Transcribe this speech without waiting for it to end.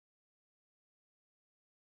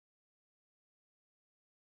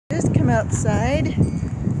just come outside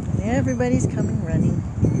and everybody's coming running.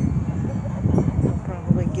 I'll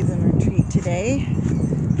probably give them a treat today.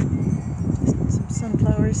 Just some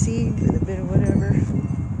sunflower seed with a bit of whatever.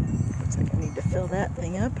 Looks like I need to fill that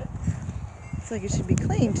thing up. Looks like it should be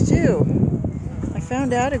cleaned too. I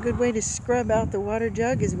found out a good way to scrub out the water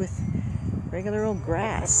jug is with regular old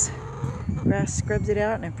grass. Grass scrubs it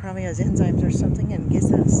out, and it probably has enzymes or something and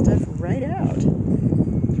gets that stuff right out.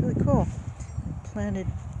 It's really cool. I planted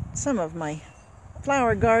some of my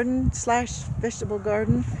flower garden slash vegetable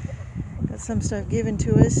garden. Got some stuff given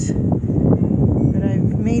to us. But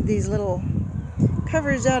I've made these little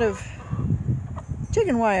covers out of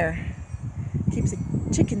chicken wire. Keeps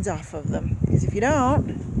the chickens off of them. Because if you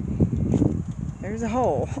don't, there's a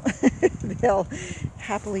hole. They'll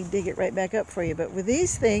happily dig it right back up for you. But with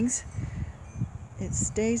these things, it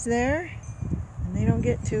stays there and they don't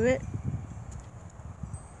get to it.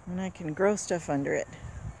 And I can grow stuff under it.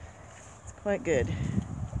 It's quite good.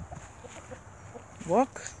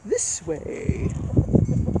 Walk this way.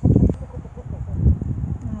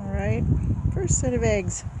 Alright, first set of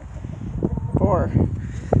eggs. 4,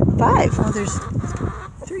 5. Oh, there's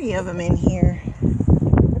 3 of them in here.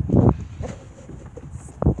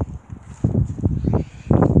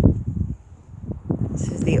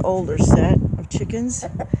 This is the older set of chickens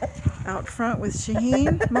out front with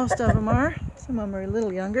Shaheen. Most of them are. Some of them are a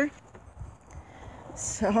little younger.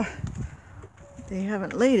 So they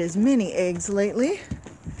haven't laid as many eggs lately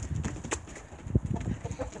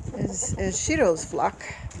as Shiro's flock.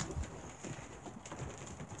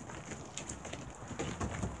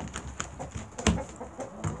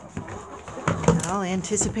 All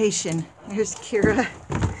anticipation. Here's Kira.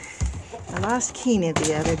 I lost Keena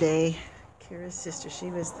the other day. Kira's sister.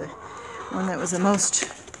 She was the one that was the most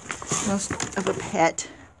of a pet.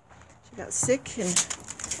 She got sick and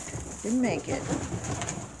didn't make it.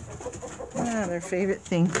 Ah, their favorite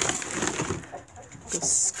thing. Go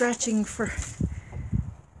scratching for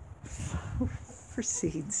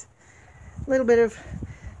seeds. A little bit of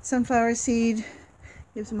sunflower seed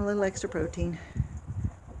gives them a little extra protein.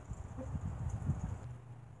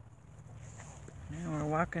 Now we're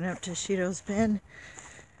walking up to Shiro's pen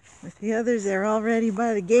with the others. They're already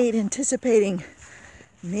by the gate anticipating.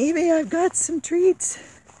 Maybe I've got some treats.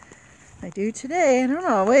 I do today. I don't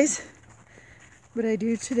always, but I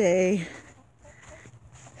do today.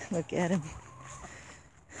 Look at him.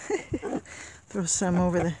 Throw some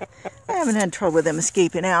over the... I haven't had trouble with them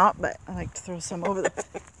escaping out, but I like to throw some over the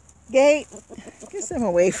gate. Get them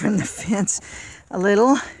away from the fence a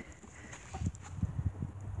little.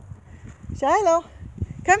 Shiloh,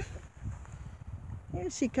 come.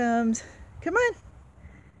 Here she comes. Come on.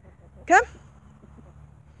 Come.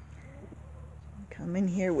 Come in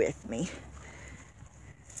here with me.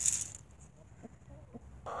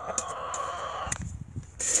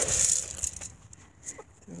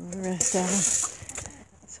 Throw the rest of them.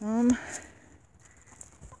 Some.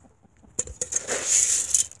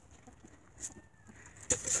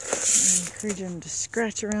 I encourage them to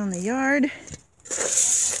scratch around the yard.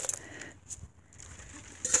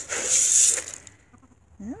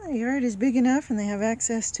 Well, the yard is big enough and they have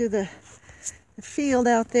access to the field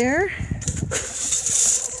out there.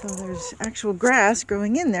 So there's actual grass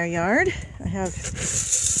growing in their yard. I have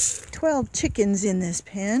 12 chickens in this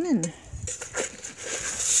pen, and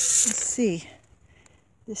let's see.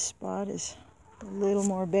 This spot is a little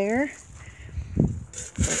more bare. But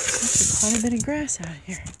there's quite a bit of grass out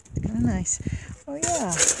here. It's kind of nice. Oh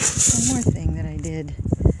yeah, one more thing that I did.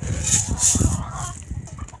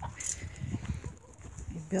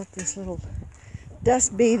 I built this little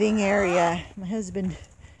dust bathing area. My husband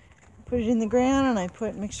put it in the ground, and I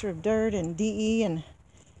put a mixture of dirt and DE and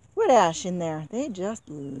wood ash in there. They just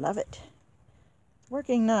love it. It's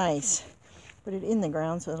working nice. Put it in the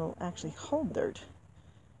ground so it'll actually hold dirt.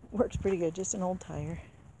 Works pretty good, just an old tire.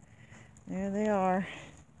 There they are.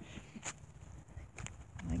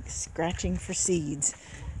 Like scratching for seeds.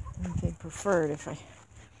 I think they'd prefer it if I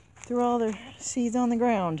threw all their seeds on the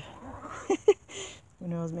ground. Who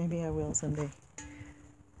knows, maybe I will someday.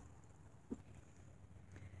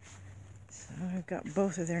 I've got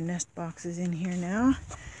both of their nest boxes in here now.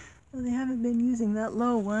 Well, they haven't been using that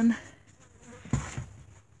low one.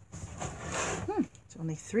 There's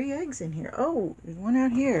only 3 eggs in here. Oh, there's one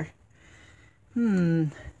out here.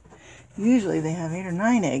 Usually they have 8 or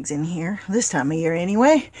 9 eggs in here. This time of year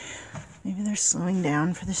anyway. Maybe they're slowing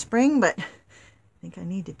down for the spring, but I think I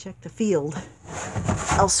need to check the field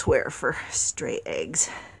elsewhere for stray eggs.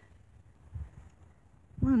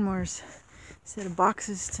 One more set of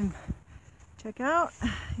boxes to check out.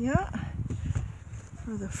 Yeah,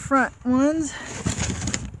 for the front ones.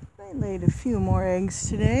 They laid a few more eggs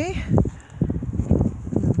today.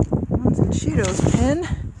 The ones in Cheeto's pen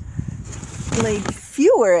laid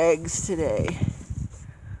fewer eggs today.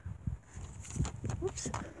 Oops.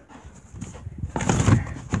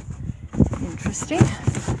 Interesting.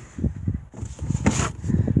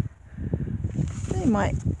 They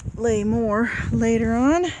might lay more later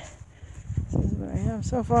on. This is what I have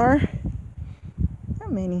so far. How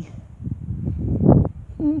many?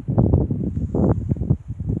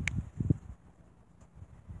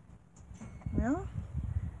 Well,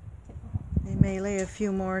 they may lay a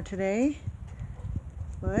few more today,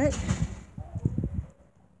 but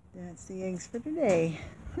that's the eggs for today.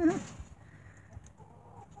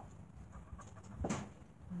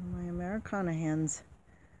 My Americana hens.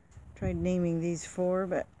 Tried naming these 4,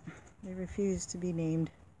 but they refused to be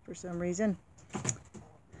named for some reason.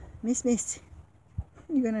 Miss,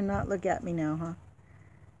 you're gonna not look at me now, huh?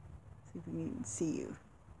 See if we can see you.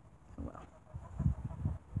 Oh well.